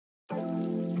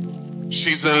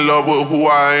She's in love with who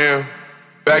I am.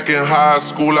 Back in high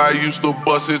school, I used to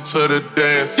bust it to the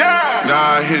dance. Yeah! Now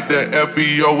I hit the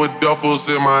FBO with duffels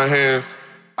in my hands.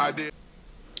 I did.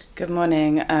 Good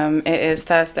morning. It is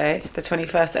Thursday, the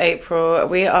 21st of April.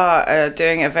 We are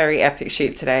doing a very epic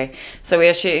shoot today. So we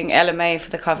are shooting Ella Mai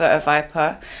for the cover of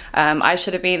VIPER. I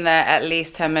should have been there at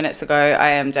least 10 minutes ago. I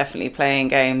am definitely playing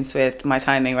games with my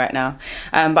timing right now.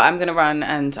 But I'm going to run,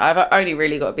 and I've only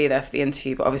really got to be there for the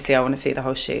interview, but obviously I want to see the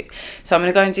whole shoot. So I'm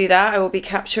going to go and do that. I will be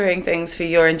capturing things for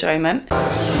your enjoyment.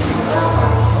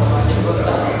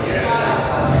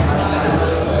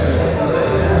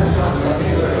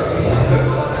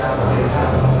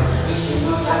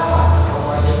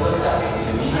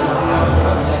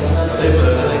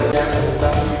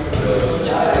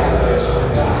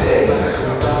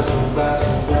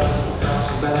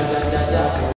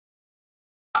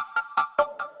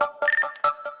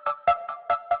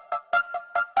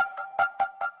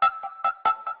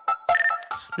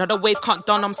 Another wave can't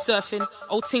down, I'm surfing.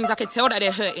 Old things, I can tell that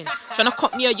they're hurting. Tryna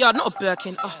cut me a yard, not a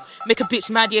Birkin. Make a bitch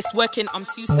mad, yes, working. I'm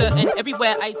too certain.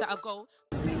 Everywhere eyes that I go.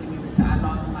 Just making music that I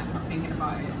love, like I'm thinking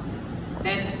about it.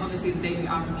 Then obviously the debut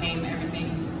album came,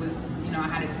 everything was, you know, I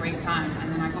had a great time.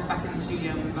 And then I got back in the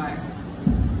studio and was like,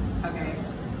 okay,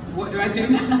 what do I do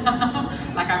now?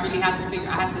 Like I really had to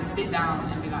I had to sit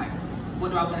down and be like, what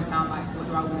do I want to sound like? What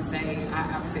do I want to say?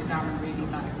 I would sit down and really be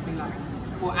like,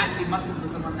 well, actually, Mustard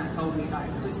was the one that told me, like,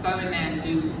 just go in there and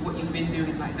do what you've been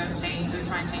doing. Like, don't try and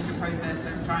change your process.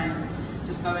 Don't try and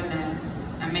just go in there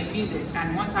and make music.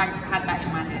 And once I had that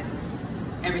in my head,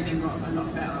 everything got a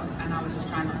lot better. And I was just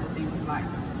trying not to think of, like,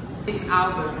 this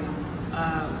album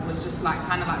was just like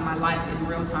kind of like my life in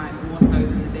real time, more so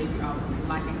than the debut album.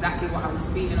 Like exactly what I was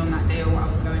feeling on that day or what I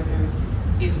was going through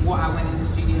is what I went in the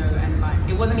studio, and like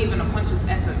it wasn't even a conscious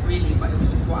effort really, but it was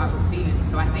just what I was feeling.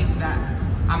 So I think that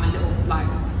I'm a little, like,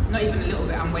 not even a little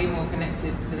bit, I'm way more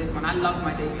connected to this one. I love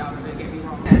my debut album, don't get me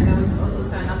wrong. And there was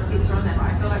also another feature on there, but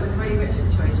I feel like with the Really Rich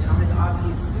situation, I wanted to ask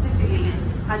you specifically,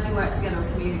 had you worked together or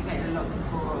communicated a lot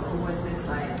before, or was this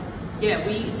like... Yeah,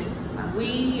 we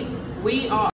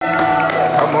are.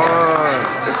 Come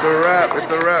on, it's a wrap,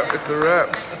 it's a wrap, it's a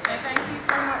wrap. Thank you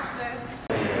so much for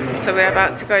this. So we're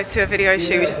about to go to a video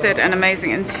shoot. We just did an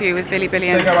amazing interview with Billy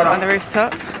Billions on the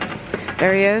rooftop.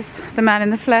 There he is, the man in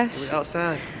the flesh. We're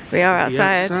outside. We are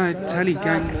outside. Tally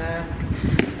gang.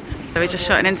 So we just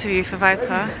shot an interview for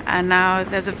VIPER, and now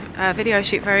there's a video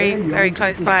shoot very, very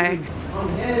close by. So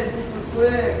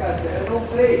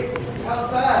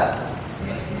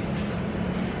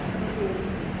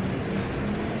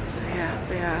yeah,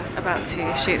 we are about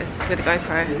to shoot this with a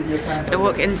GoPro. I'm gonna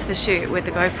walk into the shoot with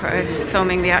the GoPro,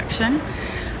 filming the action.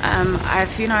 I've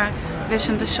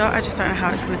visioned the shot, I just don't know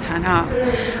how it's going to turn out,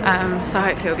 so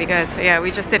hopefully it'll be good. So yeah, we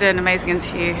just did an amazing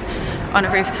interview on a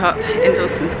rooftop in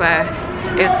Dalston Square.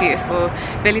 It was beautiful.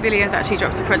 Billy Billions actually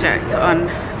dropped a project on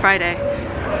Friday.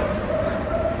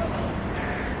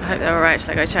 I hope they're alright. Should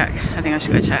I go check? I think I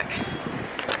should go check.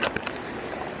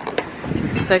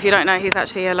 So if you don't know, he's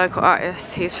actually a local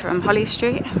artist. He's from Holly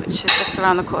Street, which is just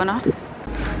around the corner.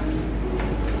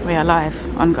 We are live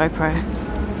on GoPro.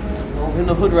 I'm in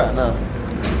the hood right now.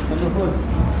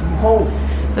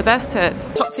 The best hit.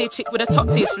 Top tier chick with a top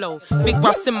tier flow. Big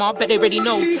Russ in my, bet they already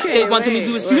know. They ones when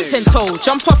we was blue 10 toe.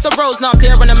 Jump off the roads, now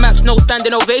there on the maps. No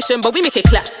standing ovation, but we make it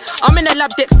clap. I'm in the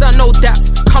lab, Dexter, no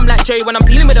daps. Come like Jerry when I'm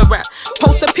dealing with a rap.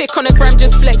 Post a pic on the gram,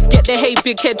 just flex. Get the hey,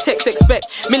 big head text, expect.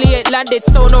 Million landed,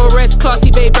 so no rest.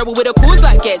 Classy babe, rebel with a cools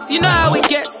like gets. You know how it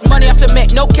gets. Money after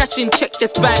met, no cash in check,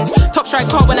 just bands. Top strike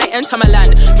car when I enter my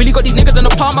land. Really got these niggas on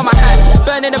the palm of my hand.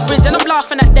 Burning the bridge and I'm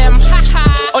laughing at them.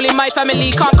 Only my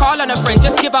family can't call on a friend.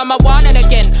 Just give her my one and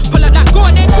again. Pull up that, go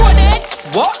on then, go on then.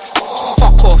 What?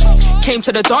 Fuck off. Came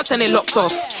to the dance and it locked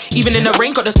off. Even in the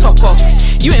rain, got the top off.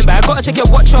 You ain't bad, gotta take your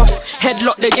watch off.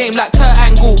 Headlock the game like Kurt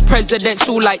Angle.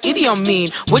 Presidential like idiot mean.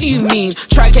 What do you mean?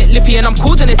 Try get lippy and I'm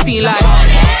causing a scene like.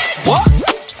 What?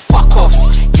 Fuck off.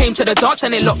 Came to the dance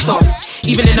and it locked off.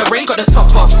 Even in the rain, got the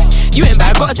top off. You ain't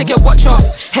bad, gotta take your watch off.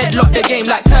 Headlock the game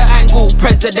like Kurt Angle.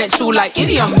 Presidential like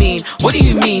idiot mean. What do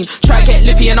you mean? Try get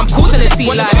lippy and I'm causing a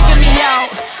scene like. Figure me out.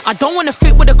 I don't wanna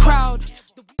fit with the crowd.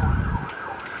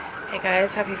 Hey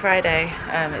guys, happy Friday.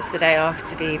 It's the day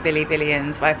after the Billy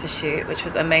Billions VIPER shoot, which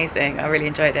was amazing. I really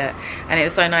enjoyed it, and it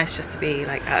was so nice just to be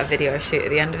like at a video shoot at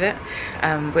the end of it,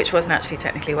 which wasn't actually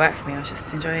technically work for me. I was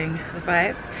just enjoying the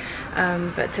vibe.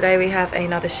 But today we have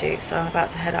another shoot, so I'm about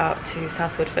to head out to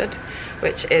South Woodford,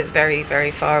 which is very,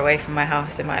 very far away from my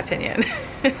house in my opinion.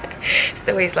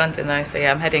 Still East London though, so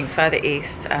yeah, I'm heading further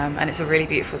east, and it's a really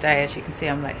beautiful day. As you can see,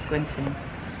 I'm like squinting.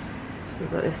 So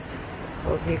we've got this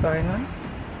whole view going on.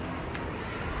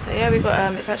 So yeah, we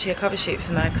got it's actually a cover shoot for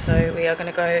the mag, so we are going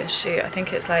to go and shoot. I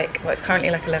think it's like, well, it's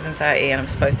currently like 11:30 and I'm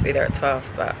supposed to be there at 12,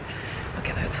 but I'll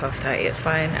get there at 12:30, it's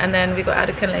fine. And then we got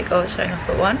Adekunle Gold showing up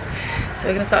at 1, so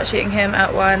we're going to start shooting him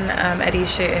at 1. Eddie's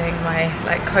shooting my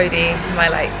like Cody, my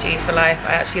like G for life.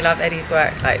 I actually love Eddie's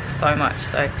work like so much,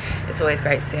 so it's always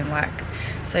great to see him work.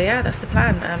 So yeah, that's the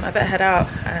plan. I better head out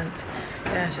and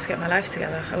yeah, just get my life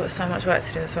together. I've got so much work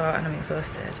to do as well and I'm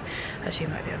exhausted, as you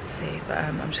might be able to see, but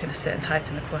I'm just going to sit and type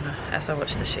in the corner as I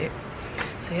watch the shoot.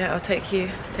 So yeah, I'll take you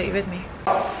with me.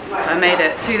 So I made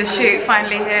it to the shoot.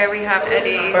 Finally here we have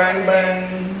Eddie, Bang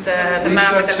bang. the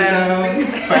man with the lens.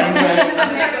 Bang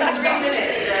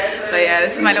bang. So yeah,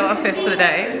 this is my little office for the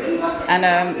day. And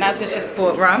Naz has just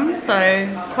bought rum, so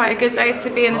quite a good day to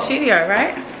be in the studio,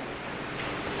 right?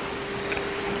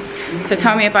 So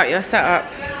tell me about your setup.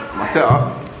 My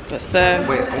setup. What's the...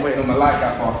 Wait, I'm waiting on my light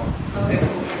gaffer.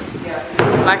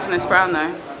 I'm liking this brown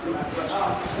though.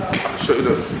 I'll show you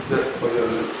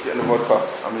getting the vodka.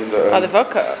 I mean the... Oh, the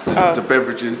vodka? Oh. The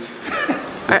beverages.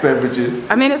 The beverages.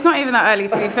 I mean, it's not even that early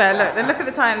to be fair. Look at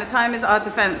the time. The time is our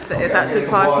defence that it's actually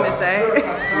past midday. You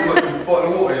want some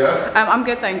bottle of water, yeah? I'm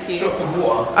good, thank you. Shots of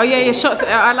water. Oh yeah, shots.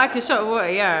 I like a shot of water,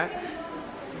 yeah.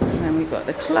 And then we've got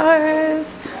the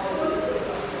clothes.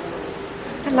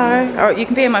 Hello. Oh, you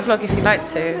can be in my vlog if you like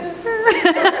to.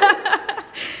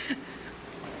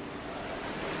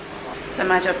 So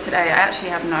my job today, I actually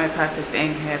have no purpose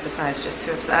being here besides just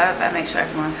to observe and make sure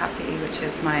everyone's happy, which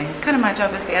is kind of my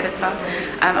job as the editor.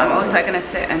 I'm also going to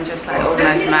sit and just like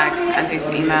organise the mag and do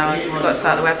some emails, got to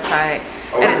start the website,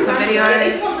 edit some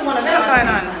videos. What's going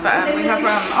on? But we have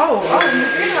rum. Oh, we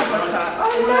do have vodka.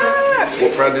 Oh, look.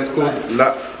 What brand is called?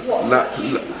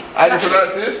 How do you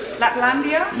pronounce this?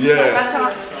 Laplandia?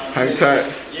 Yeah. Hang tight.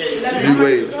 New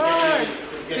waves. So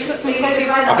you got some coffee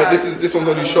right I think this one's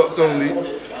only shots only.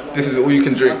 This is all you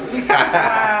can drink.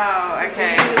 Wow,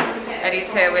 okay. Eddie's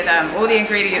here with all the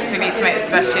ingredients we need to make this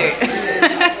best shoot.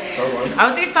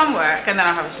 I'll do some work and then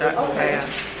I'll have a shot. So yeah.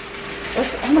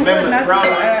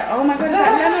 Oh my god, is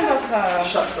that lemon vodka?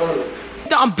 Shots only.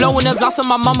 That I'm blowing as lost and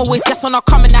my mum always guess when I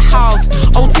come in the house.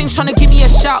 Old things trying to give me a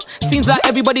shout. Seems like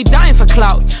everybody dying for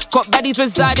clout. Got baddies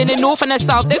residing in north and the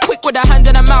south. They're quick with their hand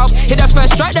in their mouth. Hit their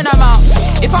first strike, then I'm out.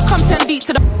 If I come 10 deep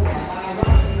to the...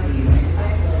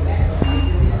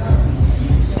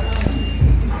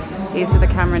 These are the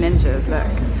camera ninjas, look.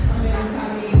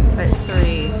 Like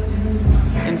 3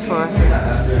 in 4.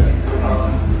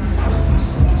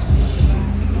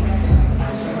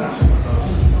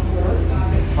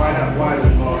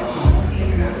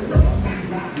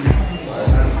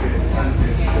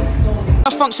 A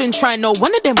function trying, no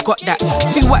one of them got that.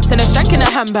 2 whaps and a shank in a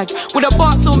handbag. With a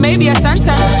box or maybe a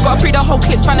Santan. Gotta pre the whole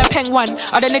kids fan a peng one.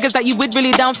 Are the niggas that you would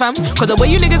really down fam? Cause the way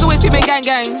you niggas always keep it gang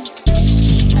gang.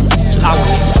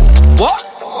 What?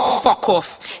 Fuck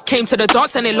off. Came to the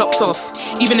dance and it locked off.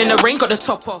 Even in the rain got the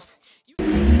top off.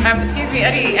 Excuse me,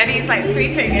 Eddie's like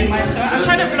sweeping in my shot. I'm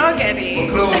trying to vlog Eddie.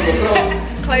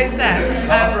 Close set.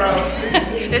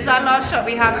 This is our last shot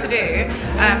we have to do,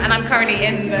 and I'm currently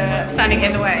standing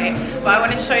in the way. But I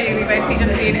want to show you, we've basically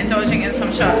just been indulging in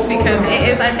some shots because it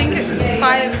is, I think it's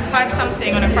 5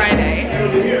 something on a Friday.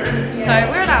 So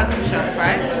we're allowed some shots,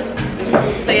 right?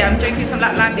 So yeah, I'm drinking some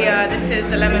Laplandia. This is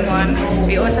the lemon one.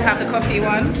 We also have the coffee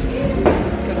one.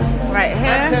 Right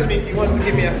here. Tell me he wants to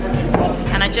give me a freaking one.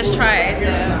 And I just tried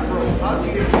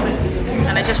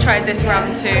this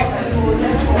rum too.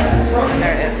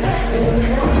 There it is.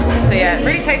 So yeah,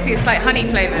 really tasty. It's like honey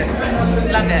flavored.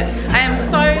 Love it. I am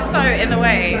so in the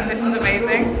way. This is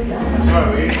amazing.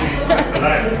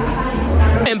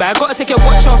 I gotta take your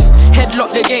watch off.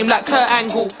 Headlock the game like Kurt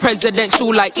Angle.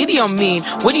 Presidential like idiom mean.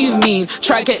 What do you mean?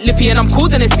 Try get lippy and I'm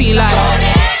causing a scene like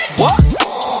what?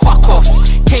 Fuck off.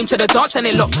 Came to the dance and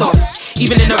it locked off.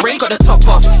 Even in the rain got the top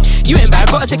off. You ain't bad,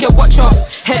 gotta take your watch off.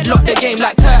 Headlock the game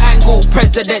like Kurt Angle.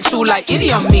 Presidential like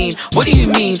idiom mean. What do you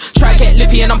mean? Try get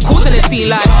lippy and I'm causing a scene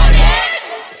like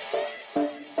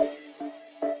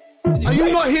Are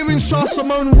you not hearing Shah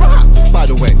Simone rap, by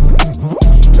the way?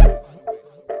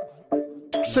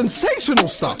 Sensational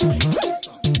stuff.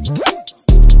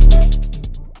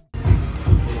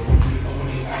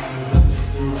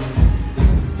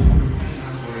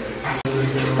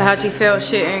 So how do you feel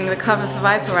shooting the cover for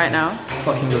Viper right now?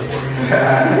 Fucking good.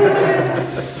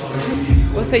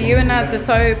 Also, you and Naz are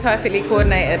so perfectly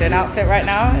coordinated in outfit right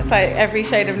now. It's like every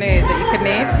shade of nude that you could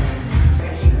need.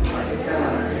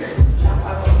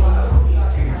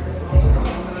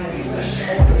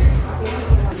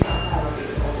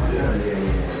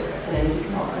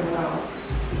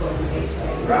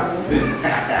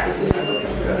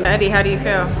 Eddie, how do you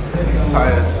feel?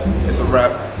 Tired. It's a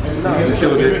wrap. You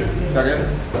feel good?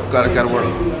 Gotta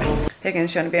work.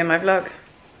 Higgins, you want to be in my vlog?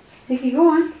 Vicky, go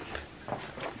on.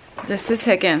 This is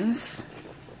Higgins.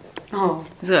 Oh.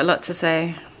 He's got a lot to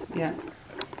say. Yeah.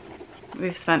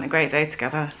 We've spent a great day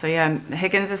together. So yeah,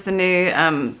 Higgins is the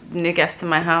new guest in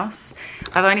my house.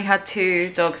 I've only had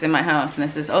 2 dogs in my house, and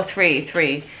this is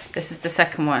three. This is the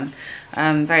second one.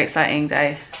 Very exciting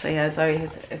day. So yeah, Zoe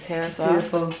is here as well.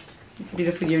 Beautiful. It's a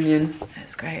beautiful union.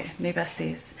 It's great. New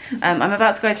besties. I'm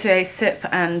about to go to a sip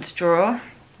and draw,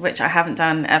 which I haven't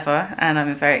done ever, and I'm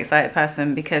a very excited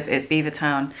person because it's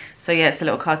Beavertown. So yeah, it's the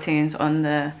little cartoons on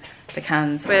the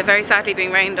cans. We're very sadly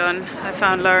being rained on. I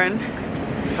found Lauren.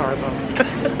 It's horrible.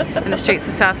 In the streets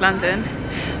of South London.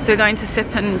 So we're going to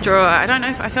sip and draw. I don't know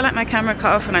if I feel like my camera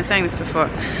cut off when I was saying this before,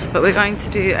 but we're going to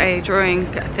do a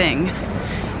drawing thing.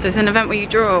 So it's an event where you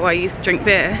draw while you drink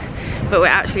beer, but we're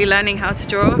actually learning how to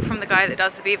draw from the guy that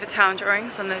does the Beavertown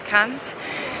drawings on the cans.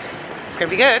 It's gonna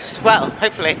be good. Well,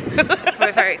 hopefully.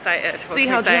 We're very excited. What See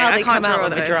can how we say? I they can't come out draw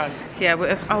when we're though. drunk. Yeah,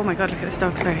 oh my god, look at this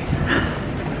dog, sorry.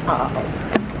 Oh. Wow.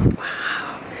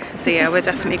 So yeah, we're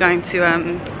definitely going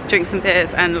to drink some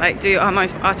beers and like do our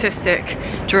most artistic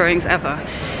drawings ever.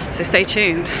 So stay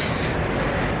tuned.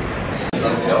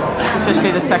 It's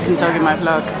officially the second dog in my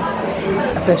vlog.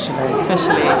 Officially.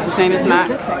 His name is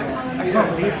Mac.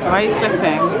 Why are you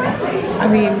slipping? I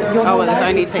mean, oh well, there's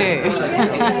only 2.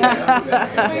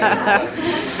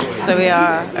 So we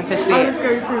are officially. I was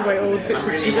going through my old pictures.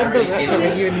 Do you remember that time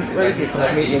when you and Rosie come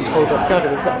to meet me in Cold Up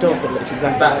Southern? It's that dog that looked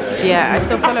exactly that. Yeah, I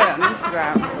still follow it on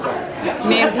Instagram.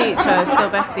 Me and Peach are still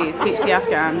besties. Peach the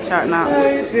Afghan, shouting out.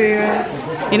 Oh dear.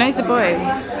 You know he's a boy.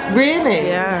 Really?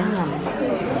 Yeah.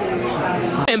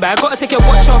 I gotta take your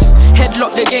watch off.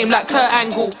 Headlock the game like Kurt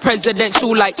Angle.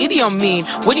 Presidential like idiom mean.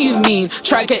 What do you mean?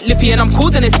 Try to get lippy and I'm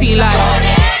causing a scene like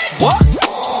what?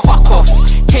 Fuck off.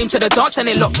 Came to the dance and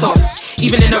it locked off.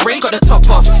 Even in the rain got the top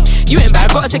off. You ain't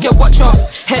bad, gotta take your watch off.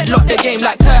 Headlock the game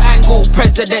like Kurt Angle.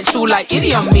 Presidential like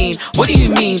idiom mean. What do you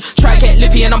mean? Try to get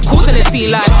lippy and I'm causing a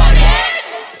scene like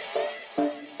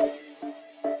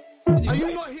Are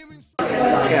you not hearing?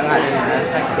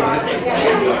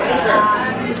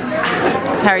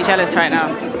 Is Harry jealous right now?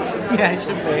 Yeah, it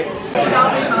should be.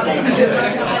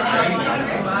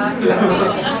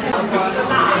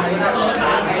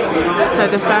 So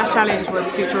the first challenge was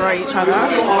to draw each other.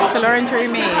 So Lauren drew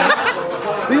me.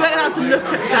 We weren't allowed to look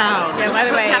down. Yeah, by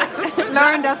the way,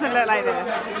 Lauren doesn't look like this.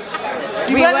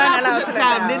 We weren't allowed to look look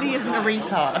down. Lily isn't a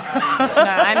retard.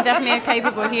 No, I'm definitely a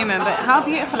capable human, but how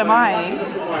beautiful am I?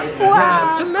 Wow,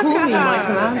 Yeah, just look call at me her.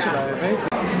 Michelangelo,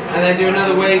 basically. And then do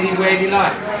another wavy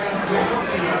line.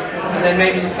 And then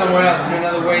maybe somewhere else do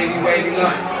another wavy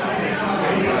line.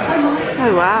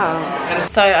 Oh wow.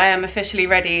 So I am officially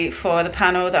ready for the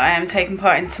panel that I am taking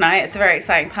part in tonight. It's a very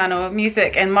exciting panel,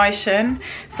 Music in Motion.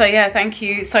 So yeah, thank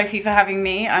you Sophie for having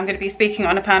me. I'm going to be speaking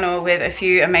on a panel with a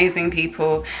few amazing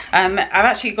people. I've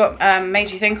actually got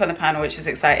Made You Think on the panel, which is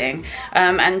exciting.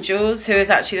 And Jules, who is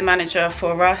actually the manager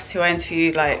for Russ, who I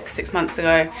interviewed like 6 months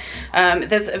ago.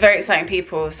 There's very exciting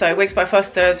people. So Wigs by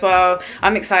Foster as well.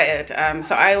 I'm excited.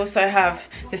 So I also have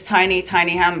this tiny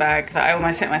handbag that I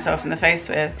almost hit myself in the face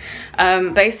with.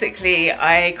 Basically,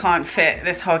 I can't fit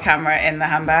this whole camera in the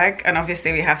handbag, and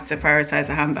obviously we have to prioritize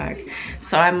the handbag.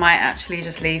 So I might actually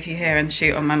just leave you here and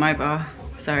shoot on my mobile.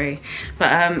 Sorry.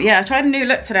 But yeah, I tried a new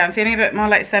look today. I'm feeling a bit more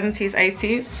like 70s,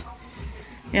 80s.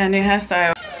 Yeah, new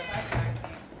hairstyle.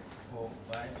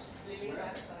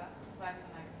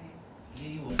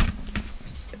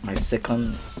 My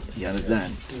second, you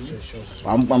understand?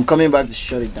 I'm coming back to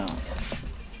shut it down.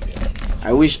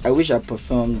 I wish I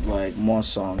performed like more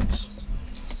songs,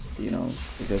 you know,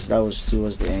 because that was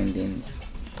towards the ending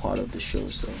part of the show.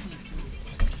 So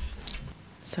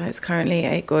it's currently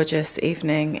a gorgeous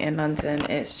evening in London.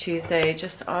 It's Tuesday,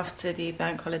 just after the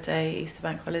bank holiday, Easter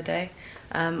bank holiday.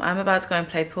 I'm about to go and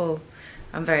play pool.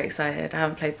 I'm very excited. I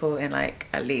haven't played pool in like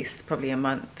at least probably a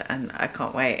month, and I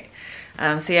can't wait.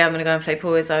 So yeah, I'm gonna go and play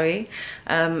pool with Zoe.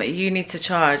 You need to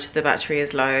charge, the battery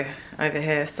is low over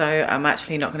here, so I'm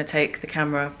actually not gonna take the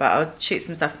camera, but I'll shoot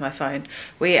some stuff with my phone.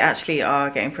 We actually are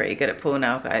getting pretty good at pool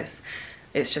now, guys.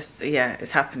 It's just, yeah,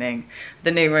 it's happening.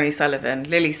 The new Lily Sullivan.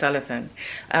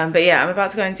 But yeah, I'm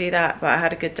about to go and do that, but I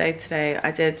had a good day today.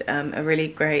 I did a really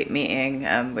great meeting,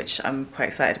 which I'm quite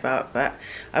excited about, but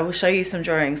I will show you some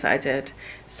drawings that I did.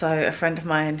 So a friend of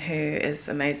mine who is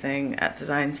amazing at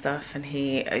design stuff, and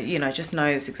he, you know, just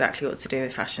knows exactly what to do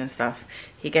with fashion stuff.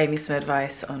 He gave me some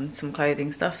advice on some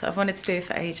clothing stuff that I've wanted to do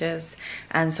for ages,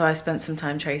 and so I spent some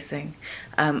time tracing.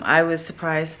 I was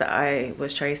surprised that I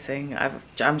was tracing.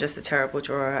 I'm just a terrible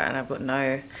drawer, and I've got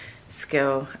no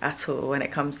skill at all when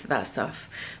it comes to that stuff.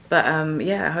 But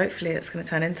yeah, hopefully it's going to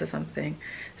turn into something.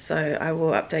 So I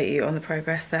will update you on the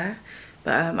progress there.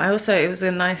 But it was a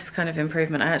nice kind of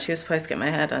improvement. I actually was supposed to get my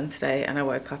hair done today and I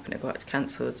woke up and it got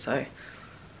cancelled. So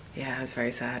yeah, I was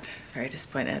very sad, very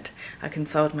disappointed. I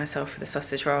consoled myself with a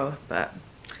sausage roll, but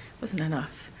it wasn't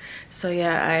enough. So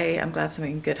yeah, I'm glad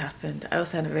something good happened. I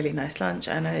also had a really nice lunch,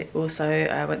 and I also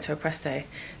went to a press day.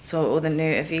 Saw all the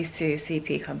new Avisu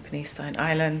CP companies, Stone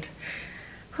Island,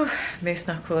 Moose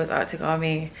Knuckles, Arctic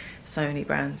Army, so many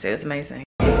brands. It was amazing.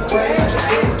 We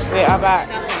are back.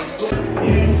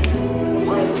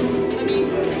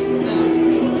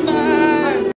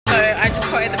 So I just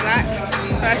potted the black,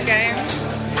 first game.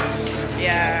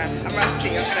 Yeah, I'm rusty,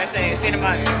 what can I say? It's been a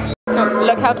month.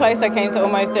 Look how close I came to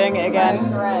almost doing it again.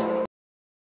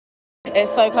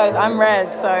 It's so close. I'm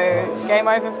red, so game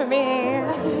over for me.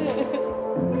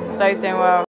 Zoe's doing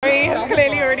well. Zoe has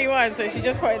clearly already won, so she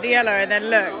just potted the yellow, and then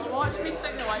look. Watch me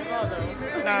sing the white bar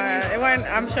though. No, it won't.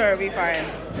 I'm sure it'll be fine.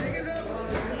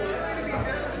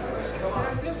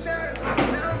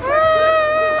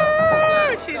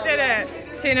 Woo! She did it.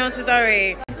 2-0 to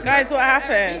Zoe. Guys, what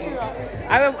happened?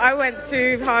 I went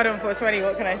too hard on 420,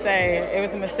 what can I say? It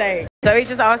was a mistake. Zoe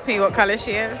just asked me what colour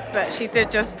she is, but she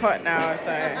did just pot now,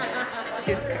 so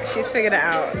she's figured it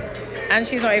out. And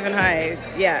she's not even high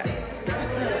yet.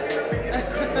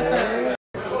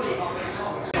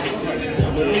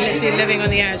 I'm literally living on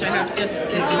the edge. I have just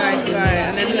this guy to go,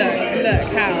 and then look,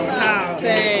 how?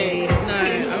 No,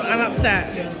 I'm upset.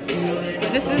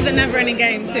 But this is the never-ending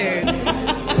game too.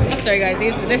 Sorry guys,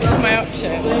 this is my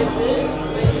option.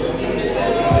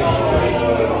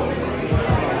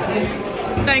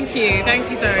 Thank you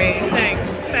Zoe,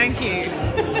 thank you.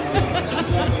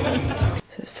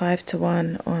 So it's 5 to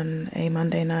 1 on a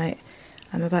Monday night.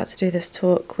 I'm about to do this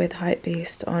talk with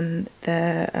Hypebeast on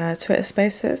their Twitter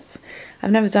Spaces.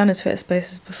 I've never done a Twitter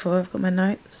Spaces before. I've got my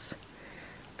notes.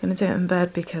 I'm gonna do it in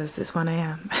bed because it's 1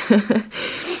 AM.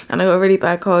 And I got a really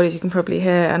bad cold, as you can probably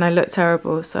hear, and I look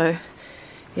terrible, so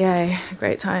yay,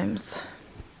 great times.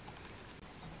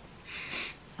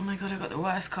 Oh my god, I got the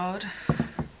worst cold.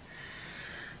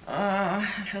 Oh,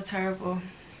 I feel terrible.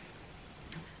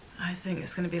 I think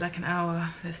it's gonna be like an hour,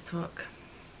 this talk.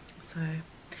 So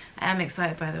I am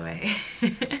excited, by the way. So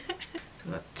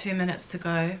we've got 2 minutes to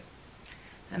go.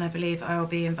 Then I believe I will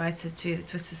be invited to the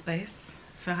Twitter space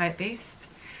for Hypebeast.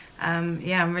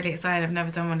 Yeah, I'm really excited. I've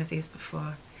never done one of these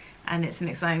before. And it's an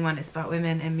exciting one. It's about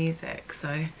women in music.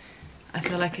 So I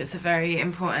feel like it's a very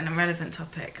important and relevant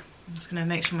topic. I'm just going to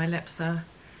make sure my lips are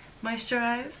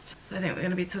moisturized. So I think we're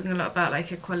going to be talking a lot about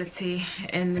like equality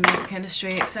in the music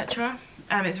industry, etc.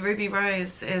 It's Ruby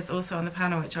Rose is also on the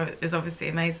panel, which is obviously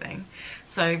amazing.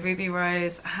 So Ruby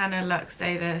Rose, Hannah Lux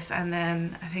Davis, and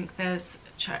then I think there's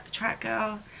Track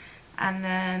Girl, and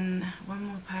then one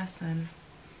more person,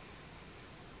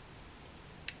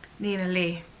 Nina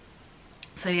Lee.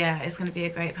 So yeah, it's going to be a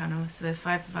great panel. So there's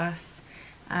 5 of us.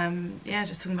 Yeah,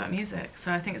 just talking about music.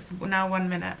 So I think it's now 1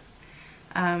 minute.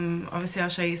 Obviously I'll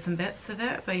show you some bits of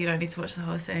it, but you don't need to watch the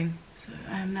whole thing. So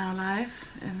I am now live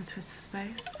in the Twitter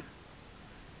space.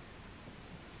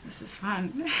 This is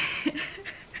fun.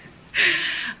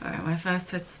 Alright, my first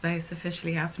Twitter space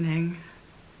officially happening.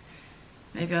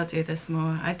 Maybe I'll do this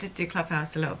more. I did do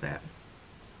Clubhouse a little bit.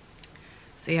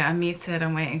 So yeah, I'm muted.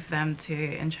 I'm waiting for them to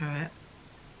intro it.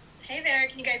 Hey there,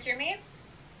 can you guys hear me?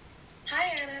 Hi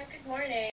Anna, good morning.